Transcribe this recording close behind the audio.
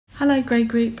Hello Grey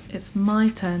Group, it's my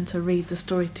turn to read the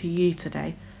story to you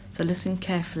today, so listen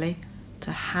carefully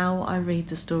to how I read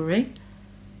the story,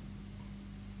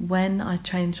 when I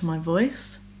change my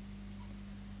voice,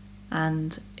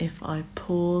 and if I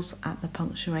pause at the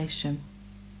punctuation.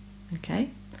 Okay,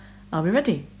 are we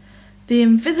ready? The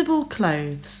invisible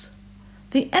clothes.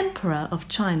 The Emperor of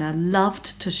China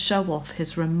loved to show off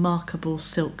his remarkable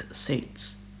silk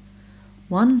suits.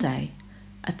 One day,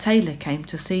 a tailor came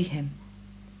to see him.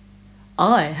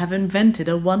 "I have invented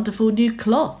a wonderful new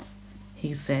cloth,"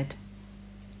 he said.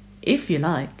 "If you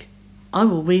like, I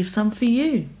will weave some for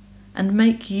you and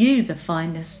make you the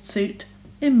finest suit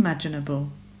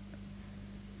imaginable."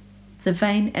 The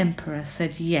vain emperor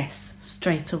said yes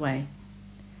straight away.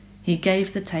 He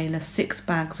gave the tailor 6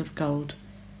 bags of gold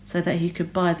so that he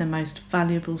could buy the most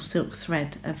valuable silk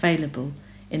thread available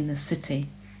in the city.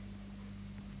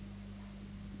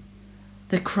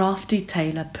 The crafty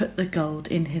tailor put the gold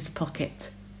in his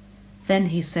pocket. Then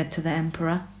he said to the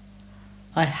emperor,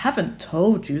 "I haven't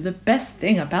told you the best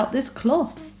thing about this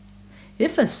cloth.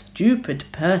 If a stupid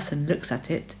person looks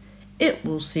at it, it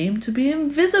will seem to be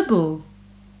invisible."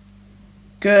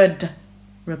 "Good,"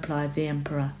 replied the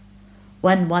emperor.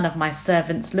 "When one of my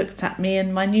servants looks at me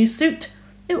in my new suit,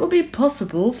 it will be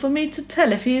possible for me to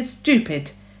tell if he is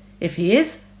stupid. If he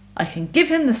is, I can give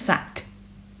him the sack."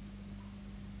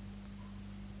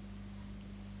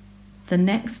 The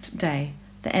next day,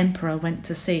 the emperor went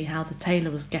to see how the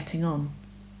tailor was getting on.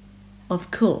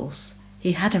 Of course,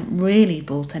 he hadn't really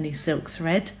bought any silk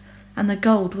thread, and the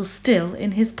gold was still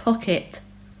in his pocket.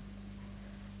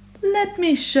 "Let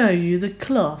me show you the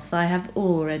cloth I have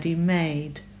already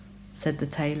made," said the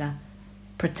tailor,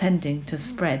 pretending to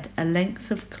spread a length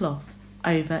of cloth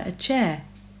over a chair.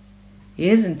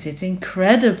 "Isn't it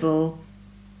incredible?"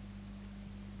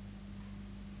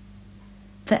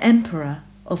 The emperor,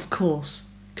 of course,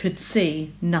 could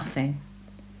see nothing,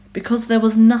 because there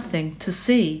was nothing to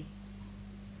see.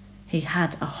 He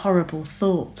had a horrible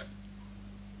thought.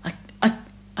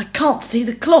 I can't see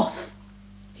the cloth,"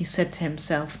 he said to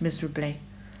himself miserably.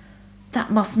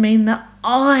 "That must mean that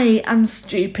I am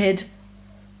stupid.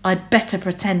 I'd better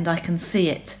pretend I can see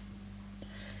it."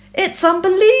 "It's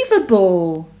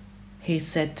unbelievable," he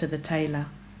said to the tailor.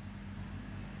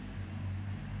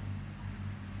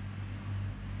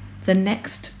 The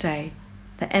next day,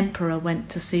 the emperor went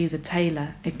to see the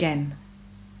tailor again.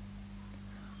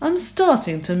 "I'm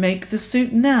starting to make the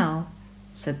suit now,"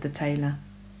 said the tailor,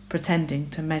 pretending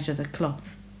to measure the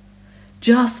cloth.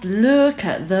 "Just look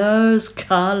at those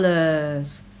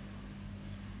colours.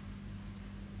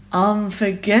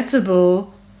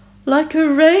 Unforgettable, like a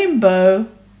rainbow,"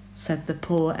 said the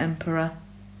poor emperor.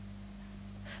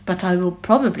 "But I will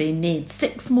probably need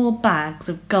 6 more bags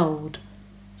of gold,"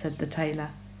 said the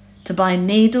tailor, "to buy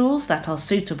needles that are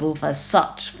suitable for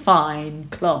such fine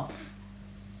cloth."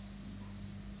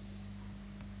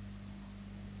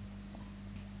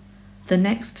 The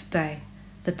next day,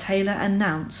 the tailor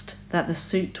announced that the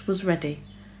suit was ready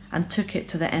and took it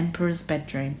to the emperor's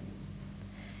bedroom.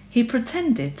 He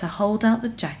pretended to hold out the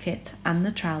jacket and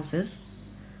the trousers,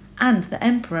 and the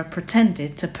emperor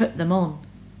pretended to put them on.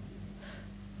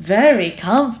 "Very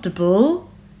comfortable,"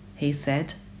 he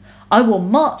said. "I will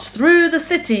march through the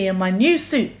city in my new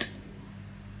suit."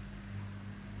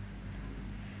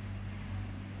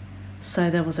 So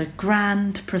there was a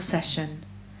grand procession.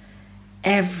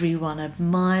 Everyone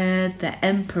admired the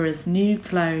emperor's new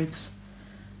clothes.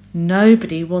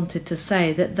 Nobody wanted to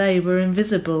say that they were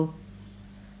invisible.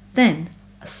 Then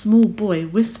a small boy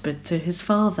whispered to his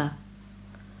father,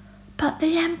 "But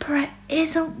the emperor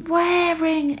isn't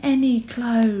wearing any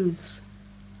clothes."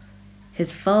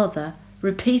 His father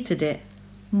repeated it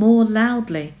more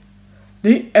loudly.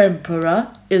 "The emperor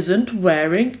isn't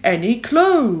wearing any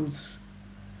clothes."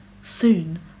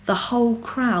 Soon the whole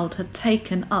crowd had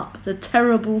taken up the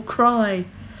terrible cry,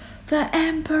 "The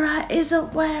emperor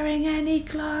isn't wearing any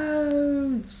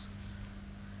clothes."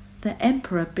 The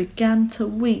emperor began to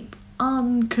weep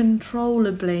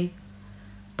uncontrollably,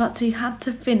 but he had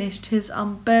to finish his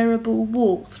unbearable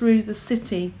walk through the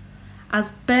city,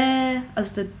 as bare as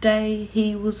the day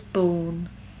he was born.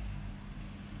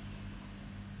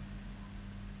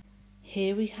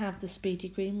 Here we have the Speedy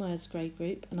Green Words Grey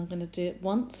Group, and I'm going to do it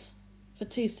once for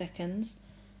 2 seconds,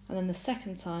 and then the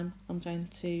second time I'm going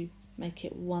to make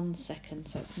it 1 second,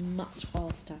 so it's much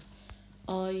faster.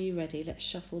 Are you ready? Let's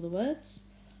shuffle the words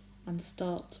and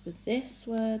start with this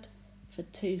word for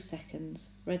 2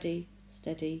 seconds. Ready,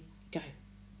 steady, go.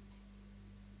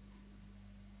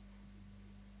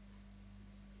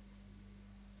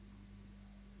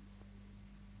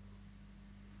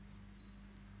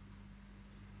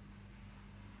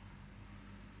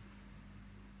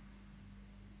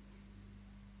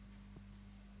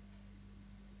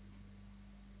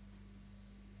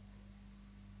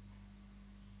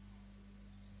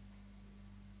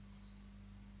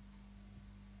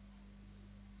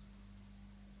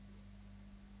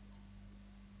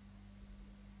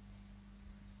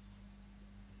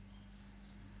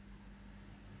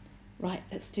 Right,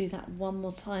 let's do that one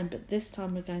more time, but this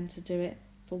time we're going to do it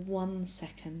for 1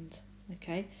 second.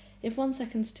 Okay, if 1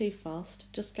 second's too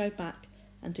fast, just go back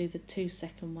and do the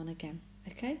 2-second one again.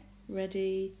 Okay,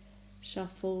 ready,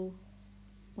 shuffle,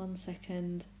 1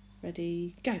 second,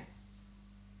 ready, go.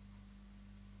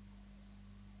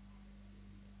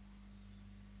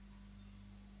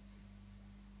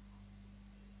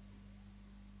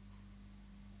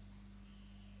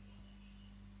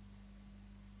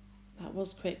 That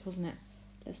was quick, wasn't it?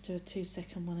 Let's do a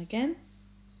 2-second one again.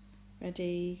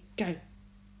 Ready, go.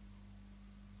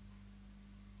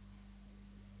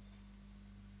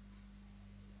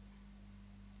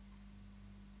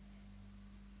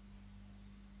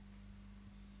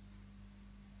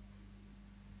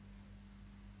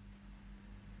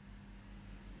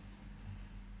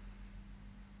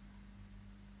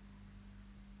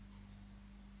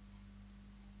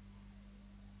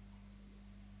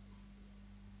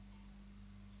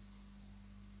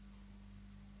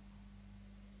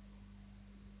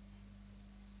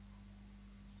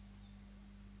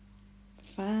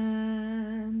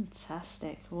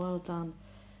 Fantastic, well done.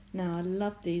 Now I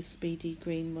love these speedy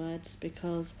green words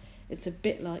because it's a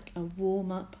bit like a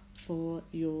warm-up for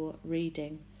your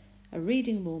reading, a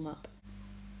reading warm-up.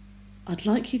 I'd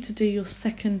like you to do your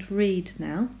second read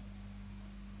now.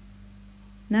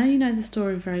 Now you know the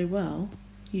story very well,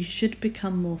 you should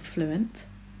become more fluent.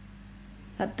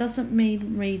 That doesn't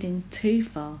mean reading too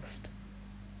fast.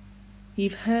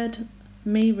 You've heard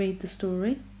me read the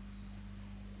story.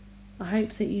 I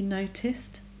hope that you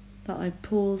noticed that I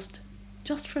paused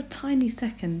just for a tiny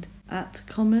second at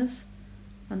commas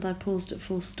and I paused at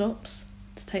full stops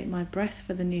to take my breath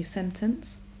for the new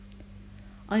sentence.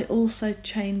 I also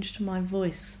changed my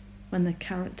voice when the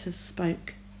characters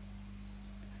spoke.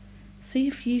 See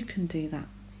if you can do that.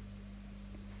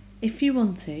 If you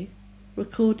want to,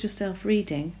 record yourself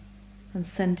reading and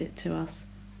send it to us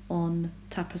on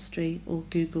Tapestry or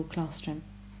Google Classroom.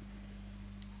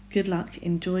 Good luck,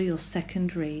 enjoy your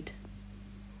second read.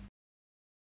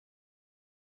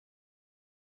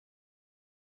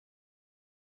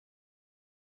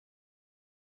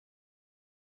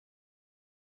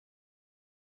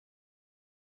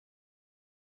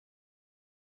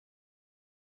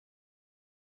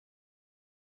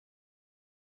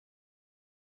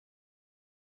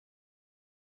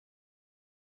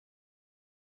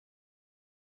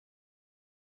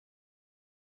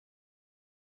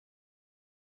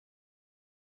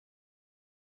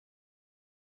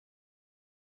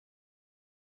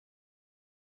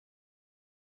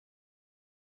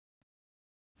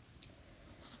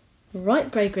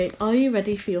 Right, grade group, are you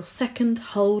ready for your second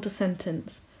hold a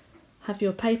sentence? Have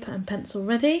your paper and pencil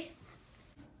ready?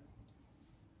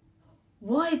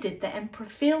 Why did the emperor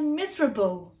feel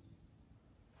miserable?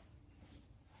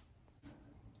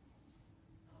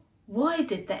 Why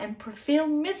did the emperor feel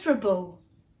miserable?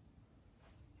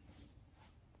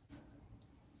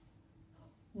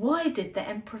 Why did the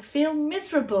emperor feel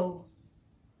miserable?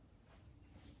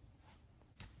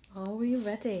 Are we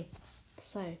ready?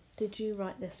 So, did you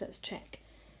write this? Let's check.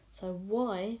 So,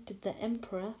 why did the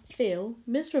emperor feel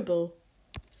miserable?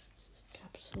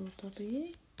 Capital W.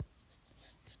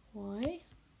 Why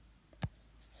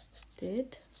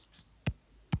did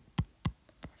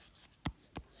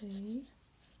the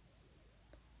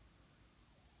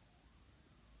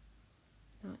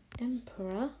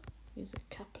emperor, use a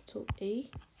capital E,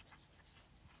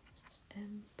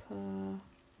 emperor,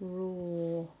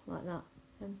 like that,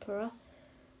 emperor,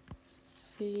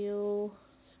 feel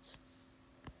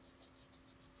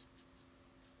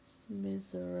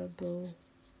miserable,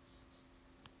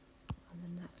 and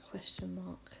then that question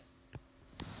mark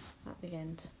at the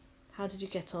end. How did you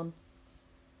get on?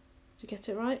 Did you get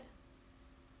it right?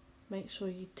 Make sure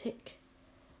you tick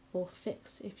or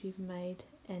fix if you've made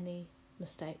any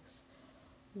mistakes.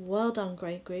 Well done,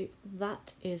 grade group,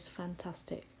 that is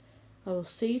fantastic. I will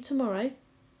see you tomorrow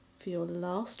for your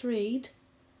last read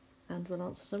and we'll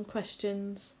answer some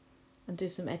questions and do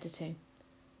some editing.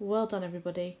 Well done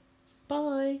everybody,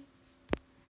 bye.